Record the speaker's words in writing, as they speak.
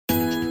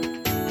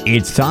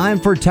It's time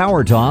for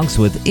Tower Talks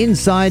with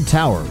Inside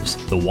Towers,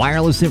 the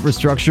wireless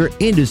infrastructure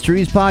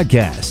industry's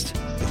podcast.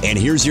 And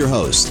here's your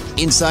host,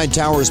 Inside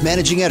Towers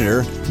Managing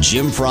Editor,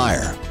 Jim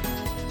Fryer.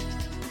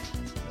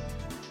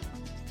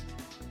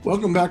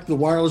 Welcome back to the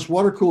Wireless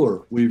Water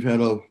Cooler. We've had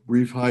a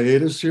brief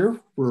hiatus here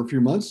for a few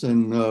months,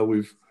 and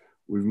we've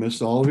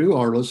missed all of you,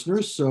 our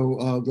listeners.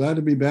 So glad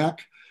to be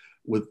back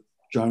with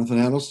Jonathan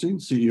Adelstein,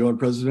 CEO and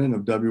President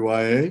of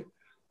WIA.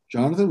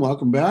 Jonathan,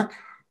 welcome back.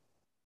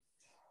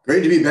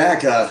 Great to be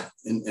back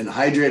and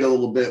hydrate a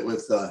little bit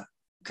with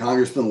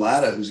Congressman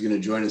Latta, who's going to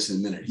join us in a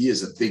minute. He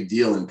is a big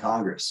deal in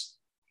Congress.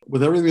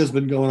 With everything that's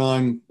been going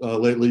on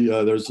lately,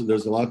 there's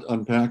a lot to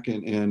unpack,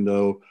 and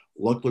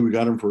luckily we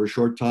got him for a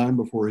short time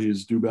before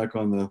he's due back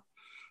on the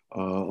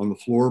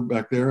floor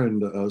back there,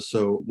 and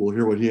so we'll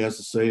hear what he has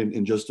to say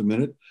in just a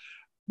minute.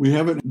 We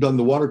haven't done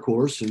the water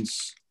cooler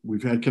since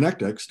we've had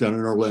ConnectX down in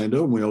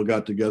Orlando, and we all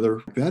got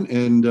together then.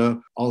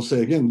 And I'll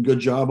say again, good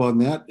job on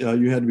that.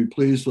 You had to be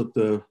pleased with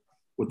the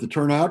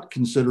turnout,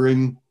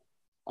 considering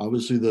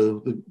obviously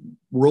the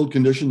world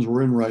conditions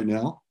we're in right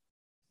now.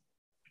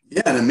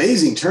 Yeah, an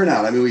amazing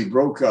turnout. I mean, we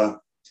broke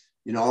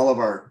all of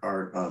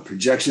our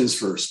projections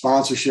for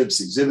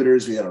sponsorships,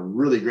 exhibitors. We had a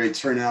really great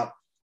turnout.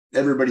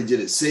 Everybody did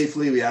it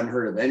safely. We haven't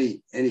heard of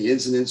any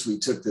incidents. We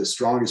took the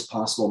strongest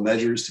possible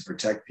measures to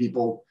protect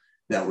people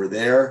that were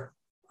there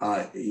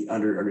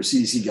under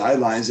CDC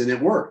guidelines, and it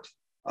worked.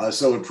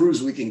 So it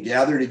proves we can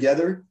gather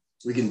together,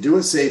 we can do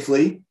it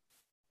safely,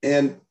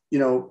 and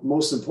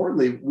most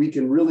importantly, we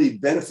can really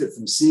benefit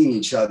from seeing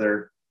each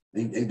other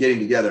and getting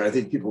together. I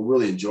think people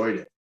really enjoyed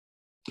it.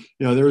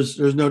 Yeah,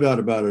 there's no doubt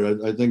about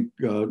it. I think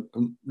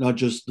not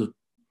just the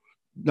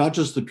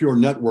pure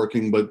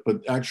networking, but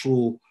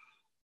actual,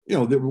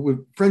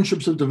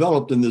 friendships have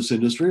developed in this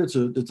industry. It's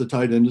a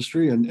tight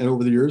industry, and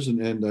over the years,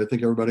 and I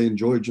think everybody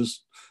enjoyed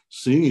just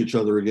seeing each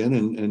other again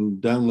and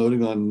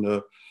downloading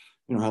on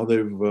how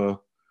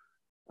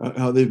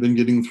they've been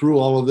getting through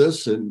all of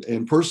this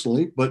and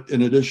personally, but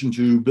in addition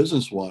to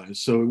business wise.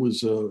 So it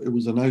was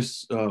a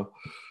nice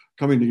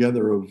coming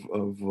together of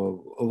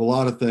a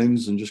lot of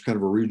things and just kind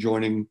of a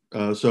rejoining.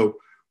 So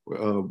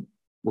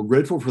we're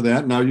grateful for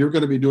that. Now you're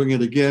going to be doing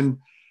it again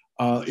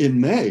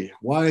in May.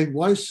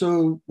 Why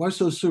so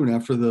soon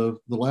after the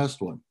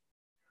last one?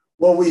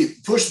 Well, we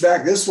pushed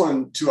back this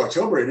one to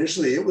October.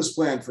 Initially, it was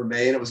planned for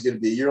May, and it was going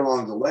to be a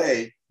year-long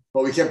delay,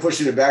 but we kept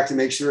pushing it back to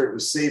make sure it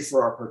was safe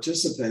for our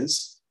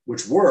participants,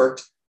 which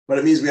worked, but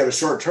it means we have a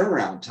short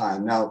turnaround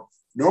time. Now,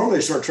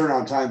 normally short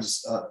turnaround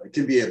times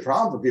can be a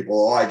problem for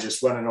people. Oh, I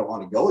just went, I don't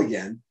want to go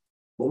again.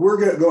 But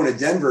we're going to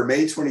Denver,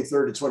 May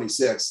 23rd to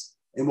 26th.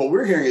 And what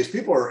we're hearing is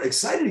people are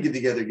excited to get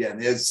together again.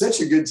 They had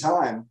such a good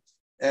time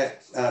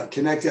at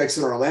ConnectX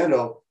in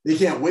Orlando. They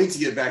can't wait to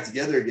get back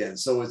together again.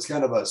 So it's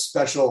kind of a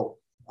special,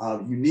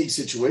 unique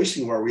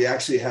situation where we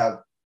actually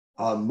have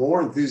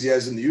more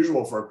enthusiasm than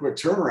usual for a quick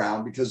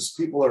turnaround because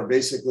people are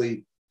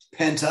basically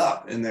pent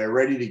up and they're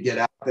ready to get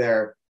out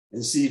there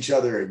and see each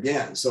other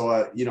again.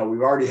 So, we've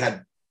already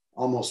had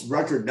almost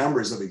record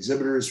numbers of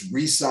exhibitors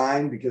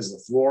re-signed because the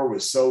floor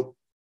was so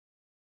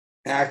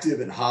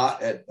active and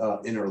hot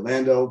in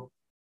Orlando.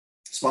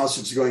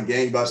 Sponsorships are going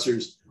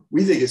gangbusters.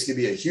 We think it's going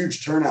to be a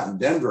huge turnout in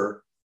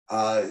Denver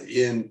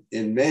in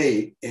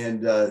May,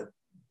 and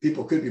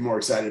people could be more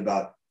excited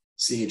about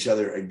seeing each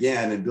other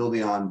again and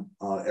building on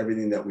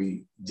everything that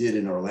we did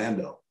in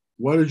Orlando.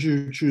 Why did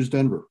you choose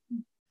Denver?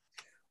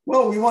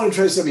 Well, we want to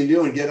try something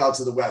new and get out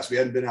to the West. We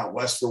hadn't been out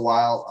West for a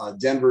while.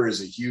 Denver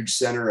is a huge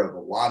center of a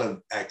lot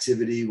of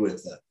activity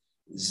with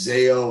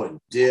Zayo and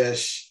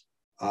Dish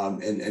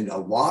and a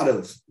lot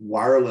of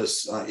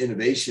wireless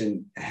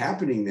innovation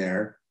happening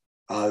there.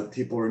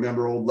 People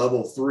remember old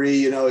Level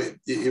 3.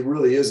 It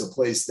really is a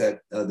place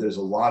that there's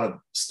a lot of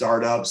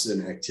startups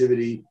and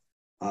activity,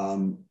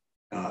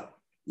 that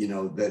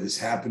is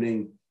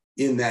happening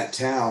in that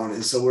town.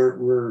 And so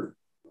we're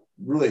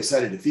really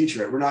excited to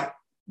feature it. We're not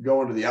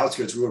going to the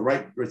outskirts. We were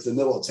right to the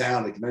middle of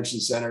town, the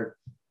convention center,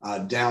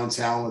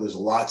 downtown, where there's a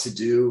lot to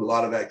do, a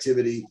lot of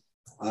activity.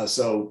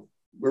 So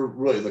we're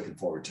really looking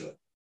forward to it.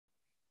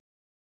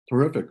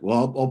 Terrific.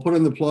 Well, I'll put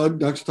in the plug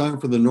next time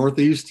for the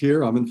Northeast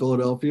here. I'm in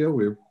Philadelphia.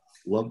 We'd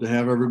love to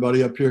have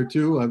everybody up here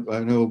too. I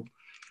know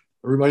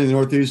everybody in the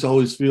Northeast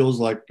always feels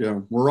like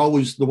we're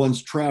always the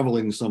ones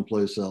traveling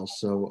someplace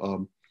else.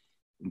 So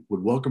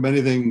would welcome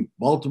anything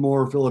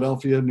Baltimore,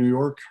 Philadelphia, New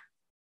York.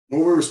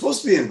 Well, we were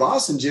supposed to be in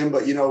Boston, Jim,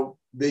 but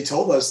they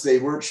told us they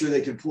weren't sure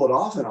they could pull it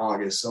off in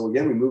August. So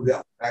again, we moved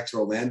that back to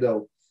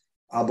Orlando,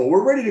 but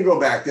we're ready to go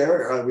back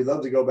there. We'd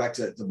love to go back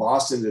to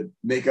Boston to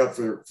make up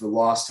for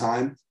lost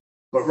time.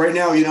 But right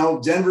now,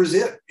 Denver's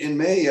it in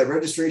May.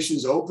 Registration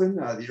is open.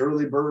 The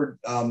early bird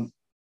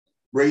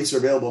rates are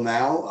available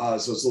now.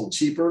 So it's a little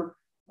cheaper.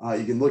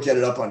 You can look at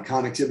it up on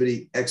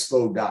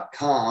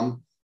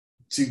connectivityexpo.com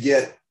to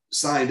get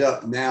signed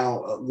up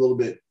now. A little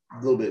bit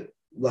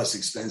less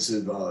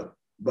expensive,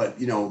 but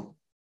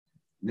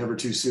never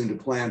too soon to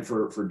plan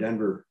for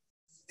Denver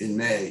in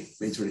May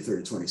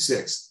 23rd to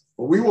 26th.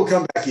 But we will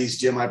come back east,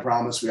 Jim, I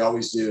promise. We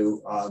always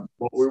do.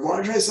 But we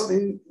want to try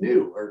something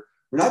new.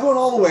 we're not going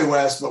all the way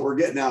west, but we're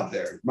getting out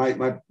there. My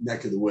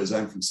neck of the woods,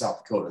 I'm from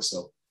South Dakota,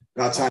 so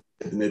about time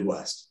to hit the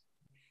Midwest.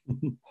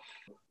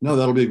 No,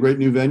 that'll be a great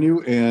new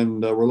venue,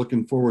 and we're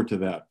looking forward to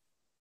that.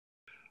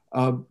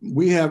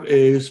 We have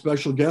a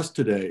special guest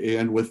today,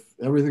 and with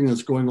everything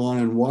that's going on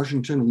in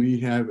Washington, we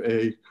have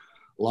a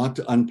lot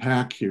to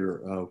unpack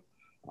here.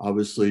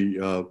 Obviously,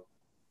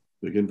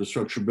 big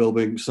infrastructure bill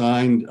being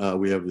signed.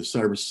 We have the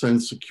Cyber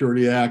Sense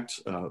Security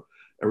Act,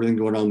 everything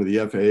going on with the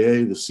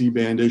FAA, the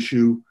C-band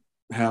issue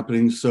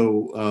happening.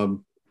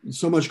 So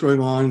much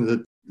going on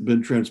that's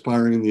been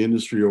transpiring in the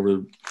industry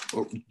over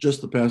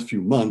just the past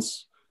few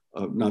months,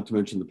 not to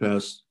mention the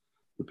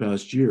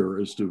past year,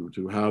 as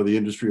to how the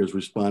industry has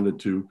responded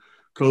to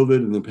COVID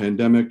and the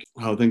pandemic,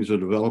 how things are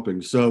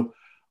developing. So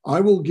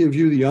I will give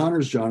you the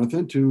honors,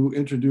 Jonathan, to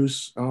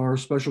introduce our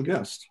special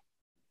guest.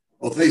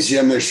 Well, thanks,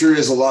 Jim. There sure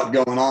is a lot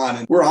going on.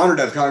 And we're honored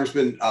to have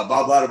Congressman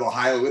Bob Latta of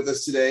Ohio with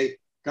us today.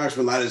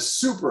 Congressman Latta is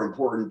super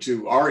important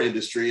to our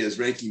industry as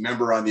ranking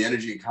member on the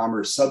Energy and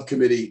Commerce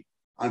Subcommittee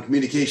on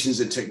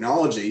Communications and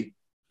Technology,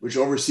 which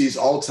oversees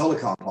all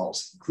telecom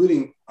policy,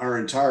 including our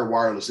entire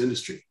wireless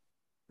industry.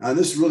 And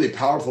this is really a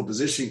powerful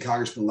position.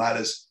 Congressman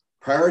Latta's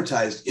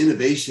prioritized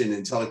innovation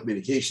in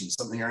telecommunications,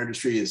 something our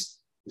industry is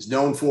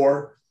known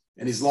for.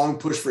 And he's long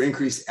pushed for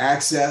increased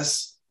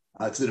access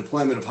to the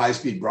deployment of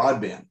high-speed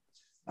broadband.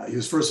 He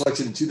was first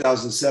elected in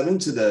 2007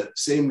 to the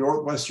same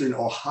Northwestern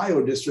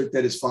Ohio district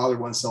that his father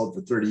once held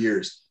for 30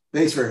 years.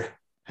 Thanks for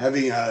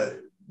having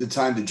the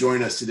time to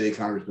join us today,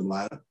 Congressman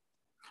Latta.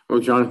 Well,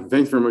 Jonathan,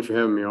 thanks very much for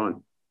having me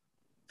on.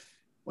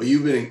 Well,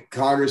 you've been in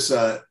Congress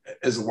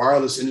as the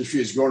wireless industry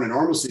has grown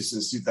enormously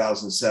since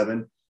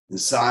 2007 in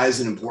size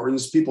and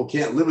importance. People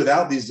can't live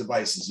without these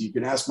devices. You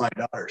can ask my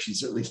daughter. She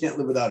certainly can't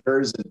live without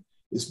hers, and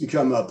it's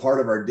become a part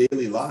of our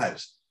daily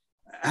lives.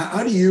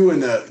 How do you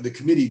and the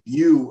committee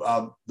view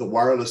the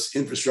wireless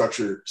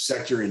infrastructure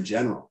sector in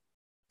general?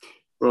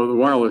 Well, the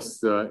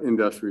wireless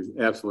industry is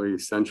absolutely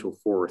essential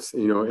for us.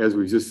 You know, as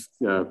we just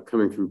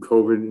coming through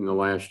COVID in the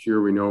last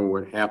year, we know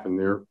what happened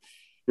there.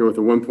 You know, with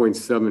the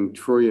 $1.7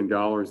 trillion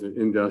that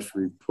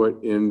industry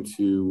put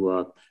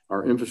into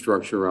our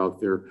infrastructure out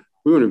there,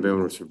 we wouldn't have been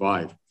able to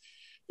survive.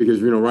 Because,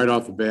 you know, right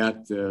off the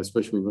bat,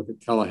 especially when you look at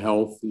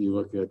telehealth, you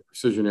look at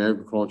precision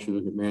agriculture, you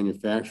look at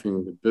manufacturing, you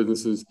look at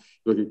businesses,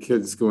 you look at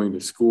kids going to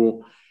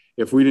school.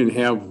 If we didn't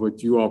have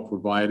what you all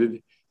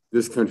provided,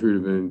 this country would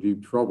have been in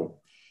deep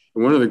trouble.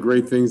 And one of the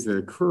great things that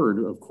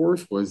occurred, of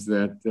course, was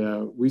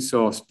that we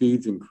saw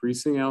speeds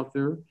increasing out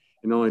there.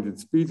 And not only did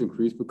speeds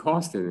increase, but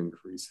cost didn't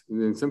increase.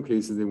 And in some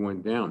cases, they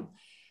went down.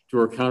 To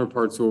our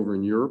counterparts over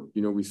in Europe,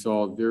 you know, we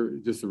saw there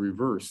just the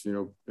reverse,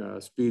 you know,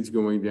 speeds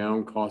going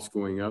down, costs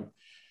going up.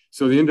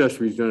 So the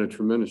industry has done a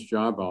tremendous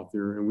job out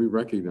there, and we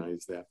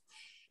recognize that.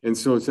 And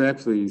so it's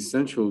absolutely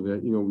essential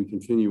that, you know, we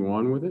continue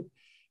on with it.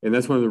 And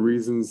that's one of the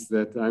reasons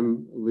that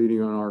I'm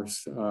leading on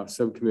our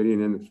subcommittee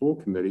and in the full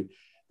committee,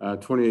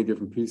 28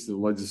 different pieces of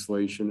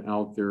legislation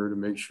out there to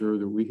make sure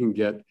that we can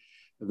get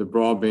the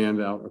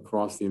broadband out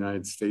across the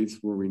United States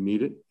where we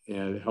need it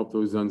and help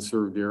those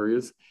unserved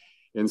areas.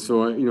 And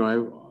so, you know,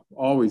 I'm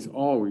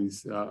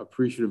always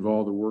appreciative of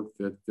all the work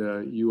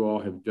that you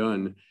all have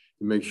done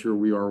to make sure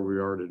we are where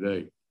we are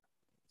today.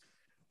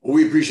 Well,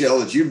 we appreciate all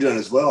that you've done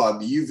as well. I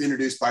mean, you've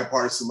introduced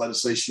bipartisan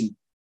legislation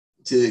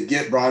to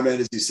get broadband,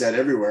 as you said,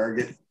 everywhere,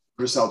 get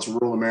first out to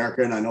rural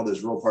America. And I know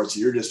there's rural parts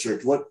of your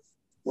district. What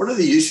are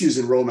the issues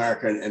in rural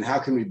America, and how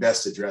can we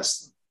best address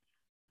them?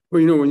 Well,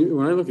 you know,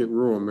 when I look at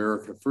rural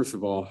America, first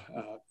of all,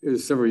 it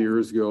was several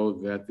years ago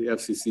that the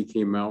FCC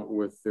came out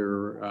with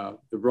their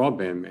the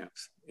broadband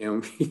maps.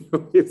 And you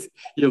know, if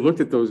you looked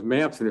at those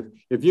maps, and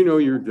if you know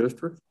your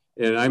district,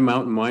 and I'm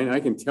out in mine,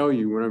 I can tell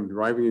you when I'm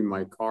driving in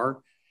my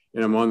car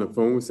and I'm on the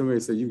phone with somebody, I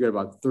say, you've got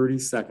about 30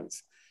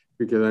 seconds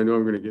because I know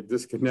I'm going to get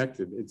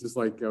disconnected. It's just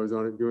like I was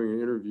doing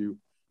an interview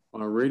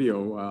on a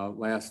radio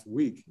last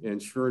week,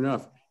 and sure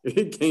enough,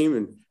 it came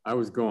and I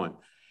was gone.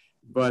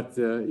 But,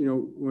 you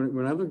know,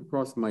 when I look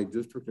across my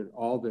district and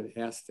all that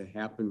has to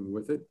happen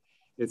with it,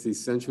 it's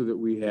essential that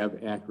we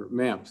have accurate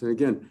maps. And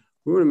again,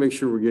 we want to make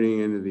sure we're getting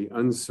into the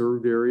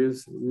unserved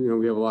areas. You know,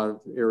 we have a lot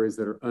of areas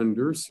that are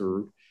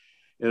underserved.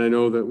 And I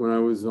know that when I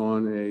was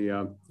on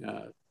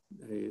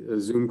a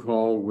Zoom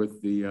call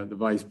with the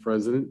vice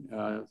president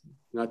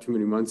not too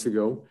many months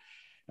ago,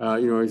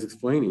 you know, I was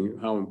explaining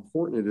how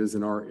important it is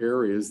in our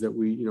areas that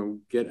we, you know,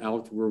 get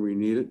out to where we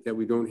need it, that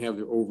we don't have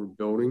the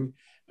overbuilding,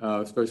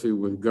 especially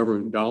with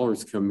government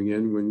dollars coming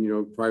in when, you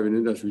know, private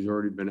industry has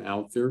already been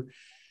out there.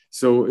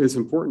 So it's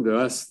important to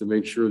us to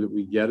make sure that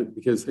we get it,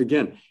 because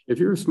again, if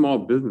you're a small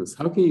business,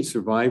 how can you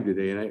survive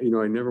today? And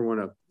I never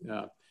want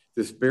to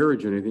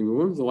disparage anything, but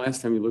when was the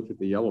last time you looked at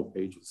the yellow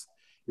pages?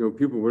 You know,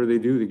 people, what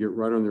do? They get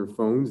right on their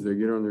phones, they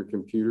get on their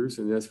computers,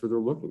 and that's where they're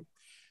looking.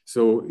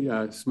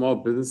 So small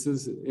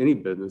businesses, any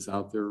business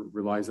out there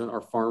relies on,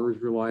 our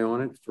farmers rely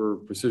on it for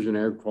precision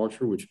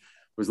agriculture, which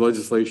was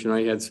legislation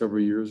I had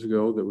several years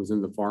ago that was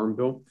in the Farm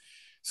Bill.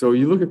 So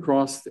you look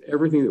across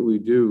everything that we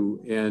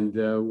do, and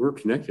we're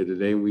connected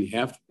today, and we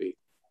have to be.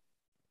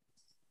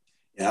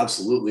 Yeah,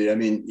 absolutely. I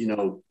mean, you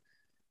know,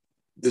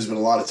 there's been a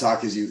lot of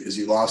talk as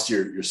you lost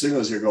your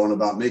signals here going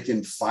about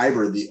making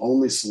fiber the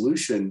only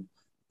solution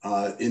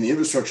in the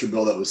infrastructure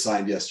bill that was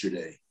signed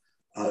yesterday.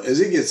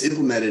 As it gets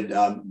implemented,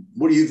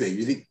 what do you think? Do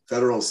you think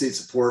federal and state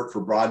support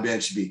for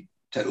broadband should be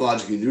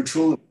technologically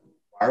neutral and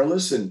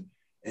wireless? And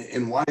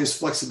why is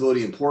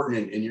flexibility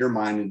important in your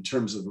mind in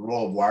terms of the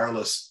role of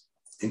wireless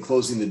in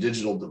closing the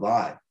digital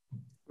divide?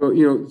 Well,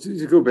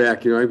 to go back,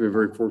 I've been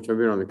very fortunate. I've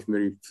been on the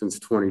committee since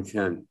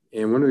 2010.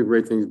 And one of the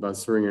great things about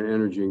serving in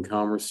energy and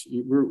commerce,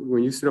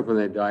 when you sit up on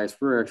that dais,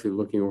 we're actually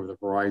looking over the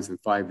horizon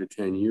 5 to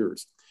 10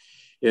 years.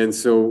 And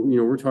so,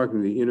 we're talking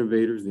to the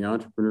innovators, the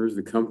entrepreneurs,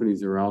 the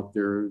companies that are out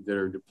there that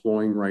are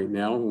deploying right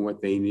now and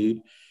what they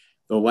need.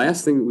 The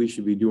last thing that we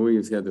should be doing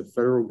is have the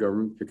federal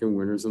government picking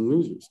winners and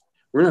losers.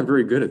 We're not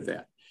very good at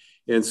that.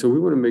 And so we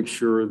want to make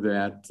sure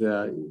that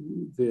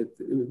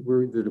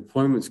where the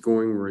deployment's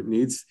going where it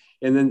needs.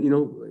 And then,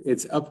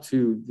 it's up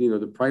to,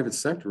 the private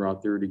sector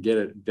out there to get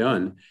it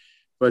done.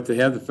 But to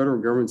have the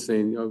federal government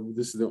saying,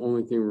 this is the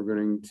only thing we're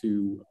going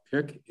to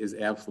pick is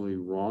absolutely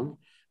wrong.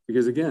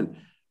 Because again,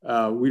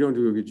 we don't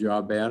do a good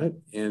job at it.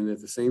 And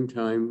at the same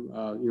time,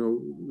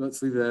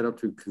 let's leave that up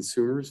to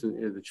consumers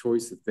and the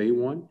choice that they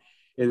want.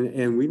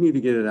 And we need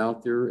to get it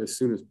out there as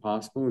soon as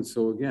possible. And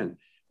so again,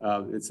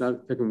 it's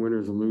not picking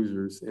winners and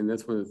losers. And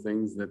that's one of the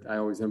things that I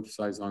always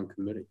emphasize on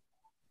committee.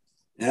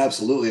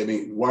 Absolutely. I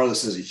mean,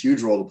 wireless has a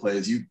huge role to play.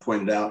 As you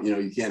pointed out,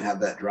 you can't have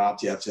that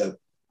dropped. You have to have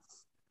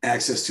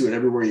access to it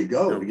everywhere you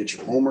go to get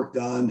your homework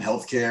done,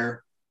 healthcare.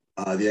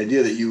 The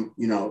idea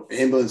that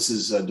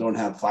ambulances don't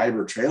have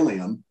fiber trailing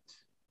them,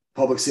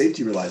 public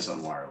safety relies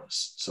on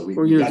wireless. So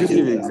just to give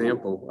you an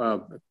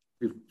example,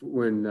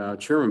 when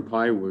Chairman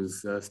Pai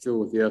was still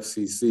with the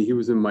FCC, he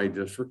was in my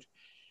district,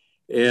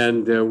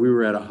 and we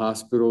were at a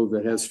hospital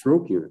that has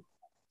stroke unit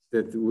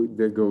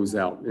that goes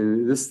out.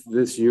 And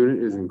this unit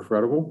is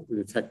incredible,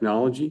 the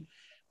technology,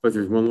 but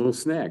there's one little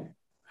snag,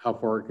 how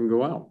far it can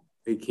go out.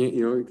 It can't,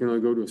 it can only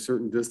go to a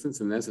certain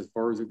distance, and that's as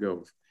far as it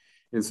goes.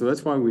 And so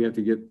that's why we have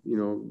to get,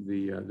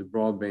 the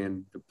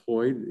broadband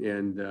deployed,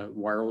 and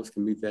wireless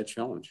can meet that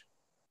challenge.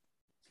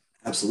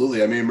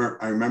 Absolutely. I mean,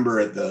 I remember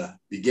at the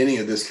beginning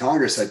of this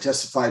Congress, I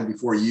testified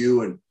before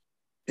you and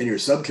your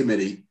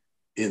subcommittee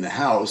in the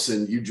House,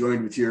 and you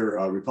joined with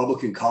your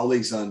Republican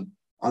colleagues on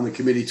the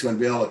committee to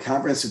unveil a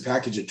comprehensive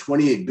package of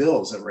 28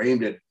 bills that were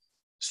aimed at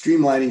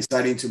streamlining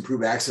siting to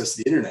improve access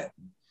to the internet.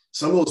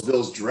 Some of those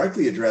bills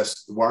directly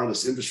address the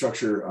wireless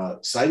infrastructure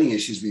siting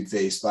issues we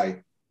face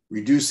by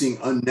reducing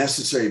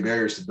unnecessary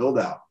barriers to build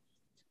out.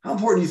 How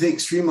important do you think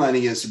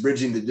streamlining is to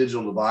bridging the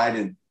digital divide,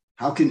 and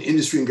how can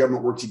industry and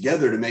government work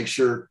together to make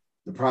sure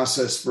the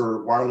process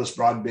for wireless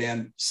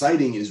broadband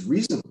siting is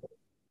reasonable?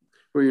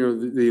 Well,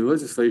 the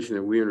legislation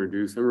that we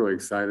introduced, I'm really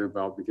excited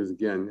about because,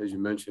 again, as you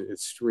mentioned,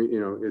 it's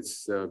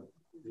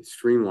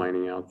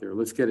streamlining out there.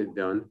 Let's get it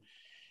done.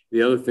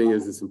 The other thing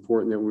is it's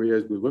important that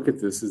as we look at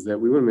this, is that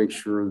we want to make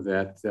sure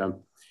that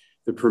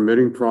the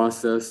permitting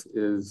process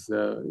is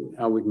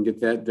how we can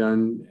get that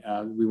done.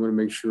 We want to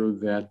make sure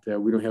that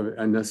we don't have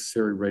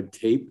unnecessary red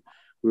tape.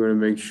 We want to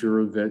make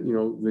sure that,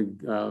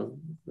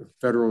 the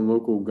federal and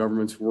local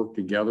governments work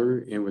together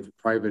and with the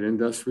private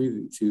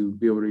industry to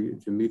be able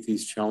to meet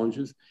these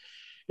challenges.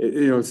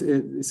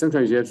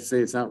 Sometimes you have to say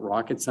it's not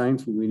rocket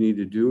science what we need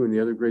to do. And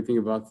the other great thing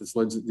about these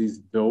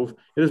bills,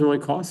 it doesn't really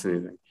cost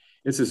anything.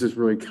 It's just this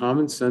really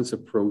common sense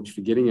approach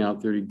to getting out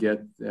there to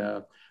get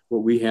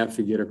what we have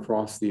to get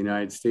across the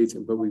United States.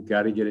 But we've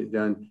got to get it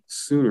done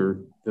sooner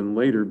than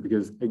later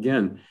because,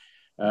 again,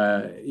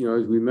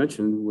 as we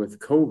mentioned with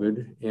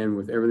COVID and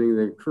with everything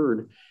that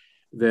occurred,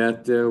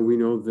 that we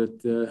know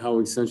that how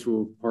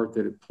essential part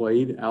that it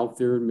played out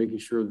there in making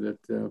sure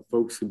that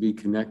folks could be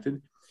connected.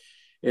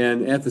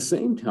 And at the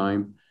same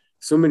time,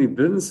 so many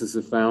businesses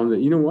have found that,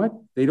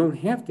 they don't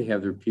have to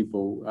have their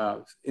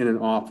people in an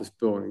office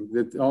building,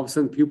 that all of a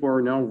sudden people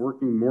are now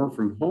working more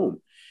from home.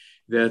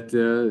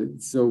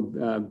 Businesses,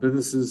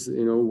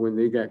 when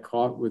they got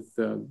caught with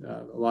a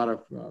lot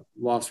of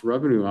lost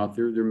revenue out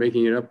there, they're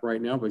making it up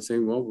right now by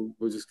saying, well,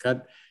 we'll just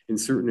cut in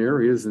certain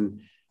areas.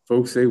 And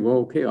folks say, well,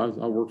 okay,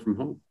 I'll work from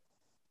home.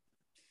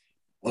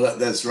 Well,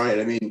 that's right.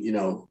 I mean,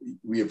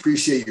 we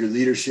appreciate your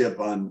leadership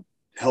on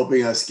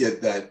helping us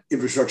get that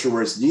infrastructure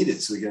where it's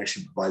needed so we can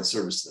actually provide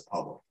service to the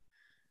public.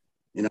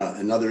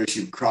 Another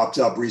issue cropped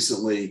up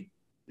recently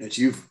that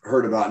you've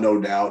heard about, no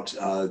doubt,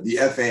 the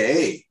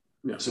FAA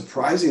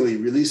surprisingly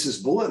released this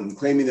bulletin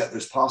claiming that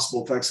there's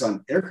possible effects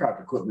on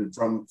aircraft equipment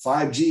from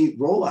 5G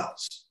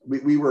rollouts.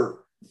 We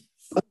were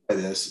stunned by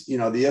this. The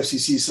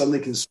FCC suddenly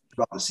concerned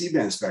about the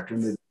C-band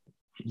spectrum. They've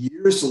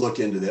years to look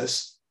into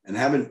this and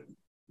haven't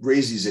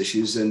raised these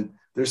issues. And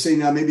they're saying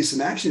now maybe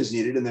some action is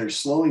needed, and they're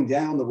slowing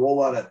down the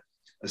rollout of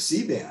a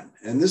C-band.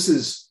 And this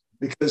is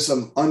because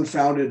some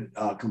unfounded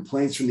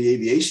complaints from the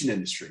aviation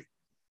industry.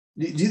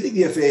 Do you think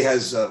the FAA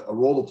has a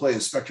role to play in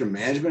spectrum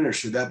management, or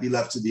should that be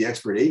left to the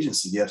expert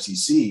agency, the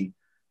FCC?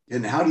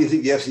 And how do you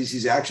think the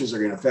FCC's actions are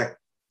going to affect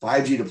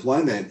 5G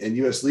deployment and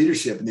U.S.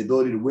 leadership and the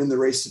ability to win the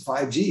race to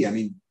 5G? I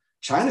mean,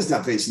 China's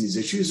not facing these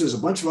issues. There's a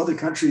bunch of other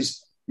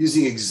countries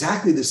using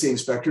exactly the same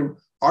spectrum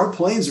our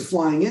planes are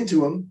flying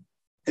into them,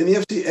 and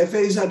the FAA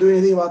is not doing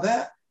anything about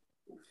that.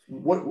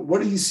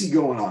 What do you see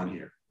going on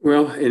here?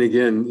 Well, and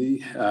again,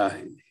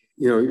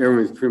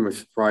 everyone's pretty much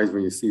surprised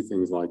when you see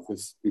things like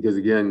this because,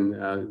 again,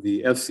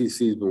 the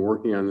FCC has been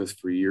working on this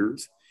for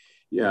years.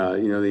 Yeah,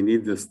 they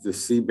need this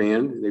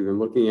C-band. They've been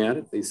looking at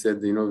it. They said,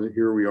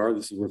 here we are.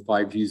 This is where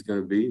 5G is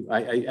going to be.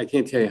 I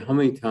can't tell you how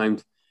many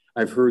times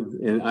I've heard,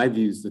 and I've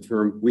used the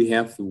term, we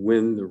have to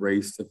win the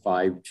race to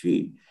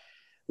 5G.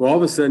 Well, all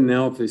of a sudden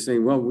now, if they're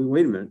saying, well,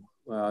 wait a minute,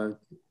 we're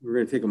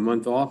going to take a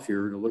month off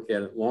here to look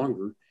at it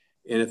longer.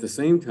 And at the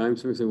same time,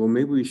 somebody said, well,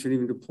 maybe we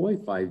shouldn't even deploy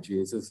 5G.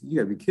 And says, you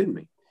got to be kidding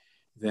me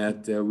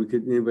that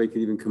anybody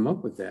could even come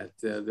up with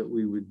that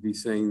we would be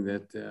saying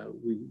that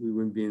we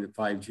wouldn't be into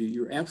 5G.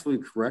 You're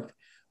absolutely correct.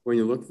 When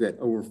you look at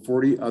over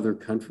 40 other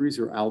countries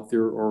are out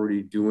there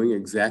already doing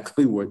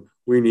exactly what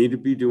we need to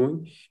be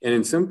doing. And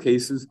in some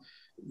cases,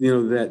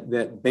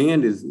 that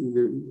band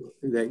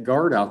that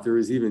guard out there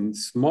is even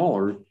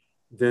smaller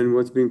than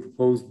what's being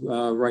proposed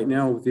right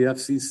now with the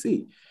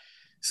FCC.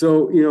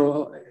 So,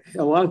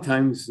 a lot of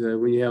times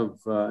when you have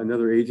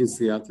another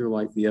agency out there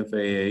like the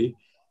FAA,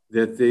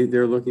 that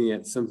they're looking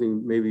at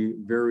something maybe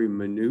very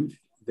minute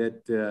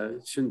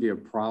that shouldn't be a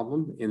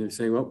problem. And they're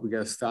saying, well, we got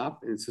to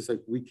stop. And it's just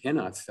like, we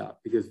cannot stop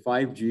because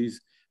 5G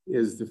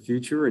is the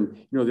future.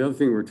 And, the other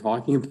thing we're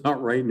talking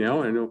about right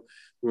now, I know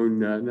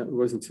when it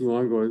wasn't too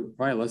long ago,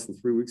 probably less than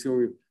 3 weeks ago,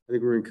 I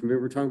think we were in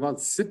committee, we're talking about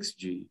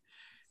 6G.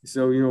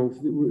 So,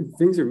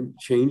 things are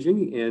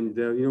changing. And,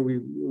 when we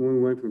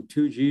went from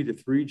 2G to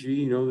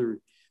 3G, there were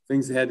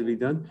things that had to be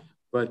done.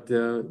 But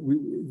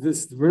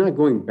we're not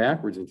going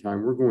backwards in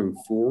time. We're going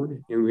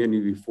forward, and we need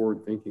to be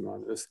forward thinking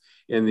on this.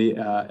 And the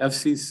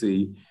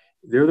FCC,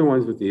 they're the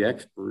ones with the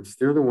experts.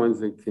 They're the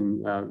ones that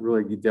can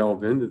really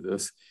delve into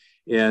this.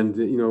 And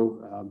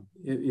who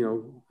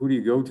do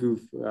you go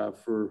to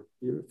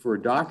for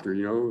a doctor? If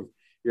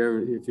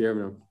you're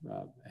having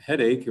a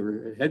headache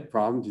or head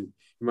problems, you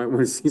might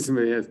want to see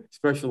somebody that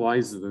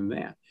specializes in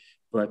that.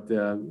 But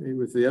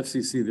with the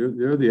FCC,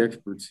 they're the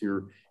experts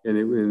here,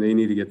 and they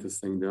need to get this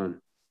thing done.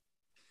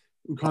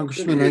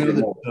 Congressman, I know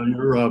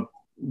that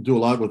you do a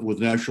lot with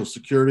national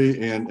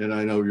security, and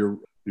I know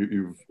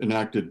you've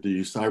enacted the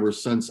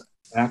CyberSense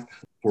Act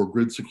for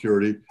grid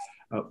security.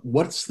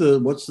 What's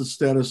the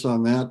status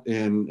on that,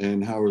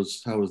 and how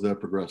is that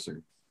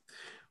progressing?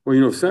 Well,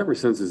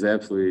 CyberSense is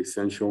absolutely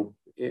essential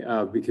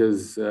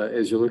because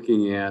as you're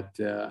looking at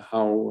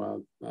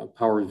how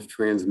power is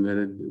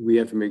transmitted, we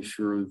have to make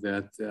sure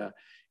that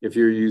if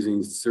you're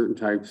using certain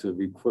types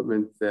of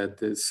equipment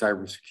that is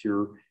cyber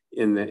secure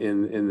in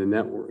the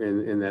network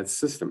in that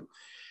system.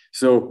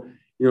 So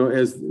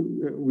as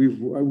we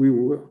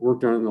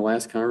worked on it in the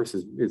last Congress,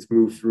 it's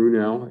moved through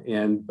now,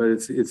 but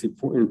it's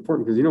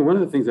important because one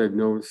of the things I've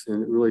noticed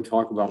and really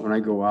talk about when I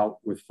go out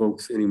with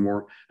folks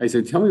anymore, I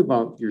say, tell me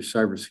about your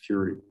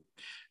cybersecurity.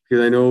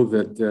 Because I know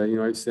that,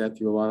 I've sat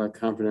through a lot of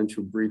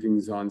confidential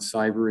briefings on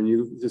cyber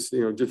and just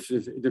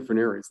different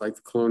areas like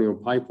the Colonial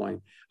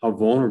Pipeline, how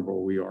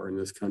vulnerable we are in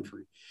this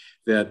country,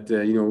 that,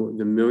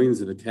 the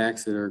millions of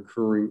attacks that are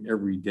occurring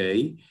every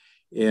day.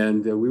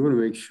 And we want to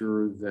make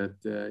sure that,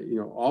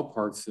 all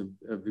parts of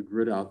the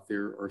grid out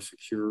there are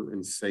secure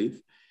and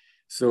safe.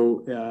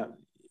 So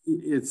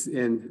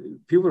and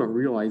people don't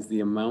realize the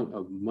amount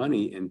of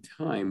money and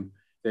time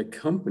that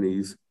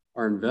companies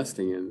are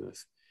investing in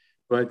this.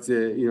 But, I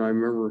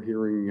remember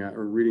hearing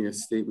or reading a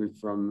statement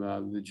from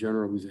the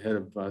general who's the head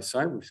of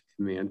Cyber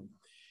Command.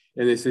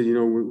 And they said,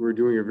 we're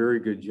doing a very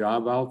good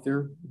job out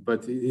there,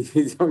 but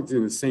he's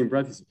in the same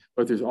breath,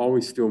 but there's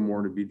always still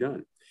more to be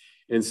done.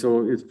 And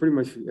so it's pretty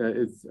much,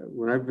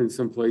 when I've been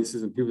some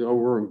places and people say, oh,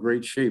 we're in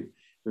great shape.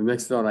 The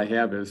next thought I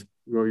have is,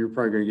 you're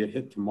probably going to get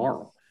hit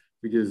tomorrow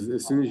because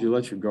as soon as you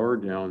let your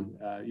guard down,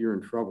 you're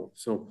in trouble.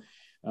 So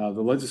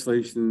the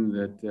legislation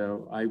that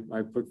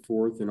I put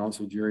forth, and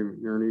also Jerry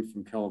McNerney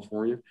from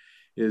California,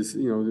 is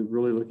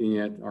really looking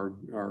at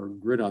our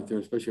grid out there,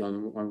 especially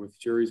on with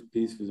Jerry's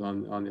piece is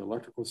on the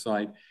electrical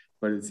side.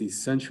 But it's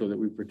essential that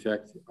we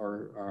protect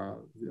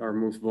our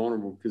most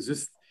vulnerable because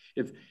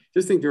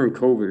just think during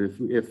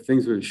COVID, if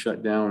things would have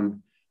shut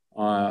down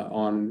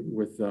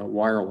with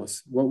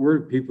wireless, where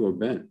would people have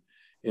been?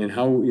 And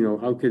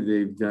how could they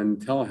have done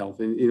telehealth?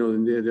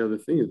 And the other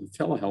thing is with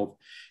telehealth,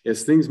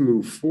 as things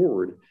move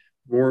forward,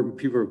 more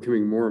people are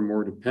becoming more and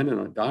more dependent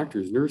on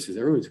doctors, nurses,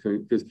 everyone's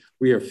coming because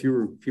we have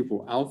fewer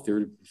people out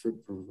there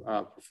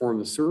to perform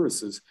the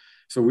services.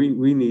 So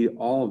we need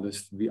all of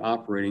this to be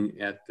operating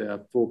at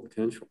full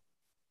potential.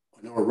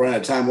 I know we're running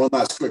out of time. One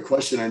last quick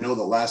question. I know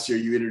that last year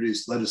you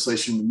introduced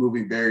legislation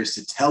removing barriers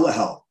to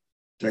telehealth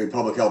during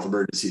public health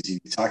emergencies. You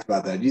talked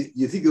about that. Do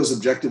you think those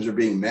objectives are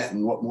being met,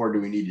 and what more do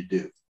we need to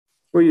do?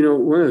 Well,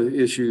 one of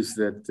the issues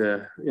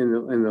that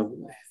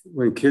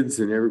when kids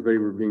and everybody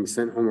were being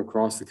sent home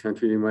across the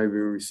country, they might be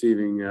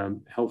receiving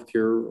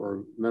healthcare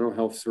or mental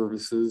health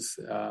services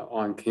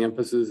on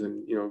campuses,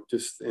 and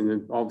and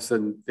then all of a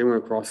sudden they went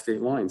across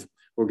state lines.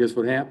 Well, guess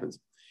what happens?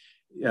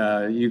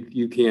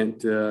 You can't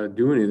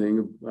do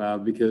anything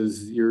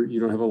because you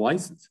don't have a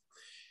license.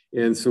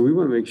 And so we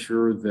want to make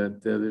sure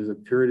that there's a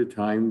period of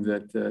time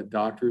that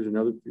doctors and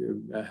other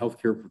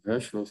healthcare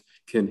professionals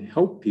can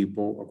help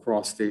people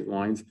across state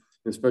lines,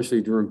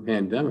 especially during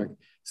pandemic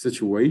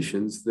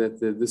situations that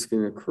this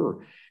can occur.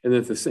 And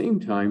at the same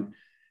time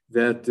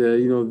that,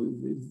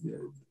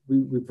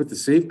 we put the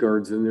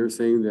safeguards in there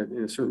saying that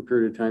in a certain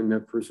period of time,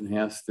 that person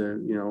has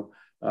to,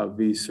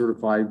 be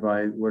certified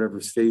by whatever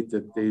state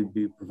that they'd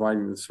be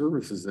providing the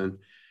services in.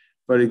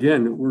 But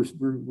again, we're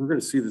going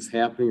to see this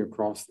happening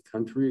across the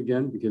country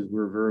again, because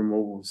we're a very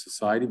mobile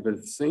society. But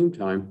at the same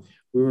time,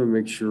 we want to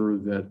make sure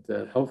that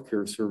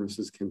healthcare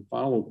services can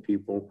follow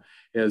people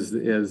as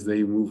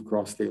they move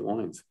across state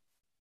lines.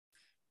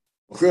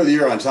 Well, clearly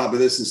you're on top of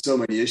this and so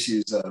many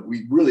issues.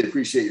 We really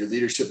appreciate your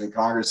leadership in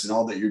Congress and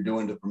all that you're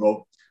doing to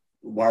promote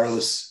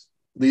wireless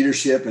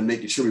leadership and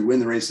making sure we win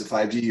the race to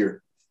 5G.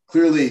 You're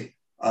clearly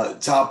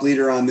top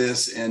leader on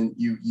this, and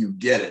you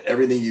get it.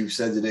 Everything you've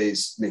said today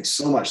makes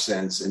so much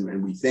sense,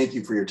 and we thank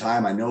you for your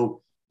time. I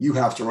know you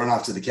have to run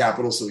off to the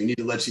Capitol, so we need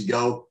to let you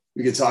go.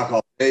 We could talk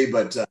all day,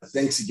 but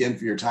thanks again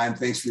for your time.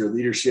 Thanks for your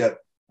leadership,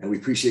 and we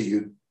appreciate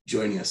you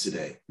joining us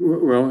today.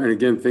 Well, and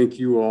again, thank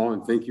you all,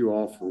 and thank you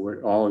all for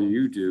what all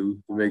you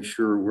do to make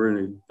sure we're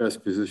in the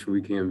best position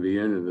we can be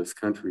in this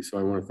country. So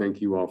I want to thank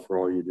you all for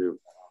all you do.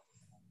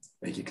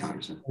 Thank you,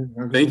 Congressman.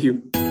 Thank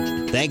you.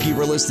 Thank you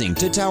for listening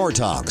to Tower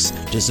Talks.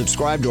 To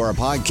subscribe to our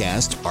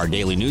podcast, our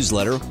daily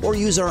newsletter, or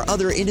use our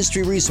other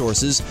industry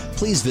resources,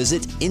 please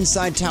visit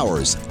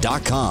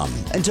InsideTowers.com.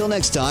 Until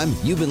next time,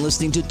 you've been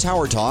listening to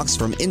Tower Talks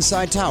from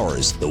Inside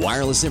Towers, the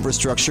wireless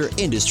infrastructure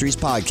industry's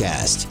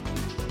podcast.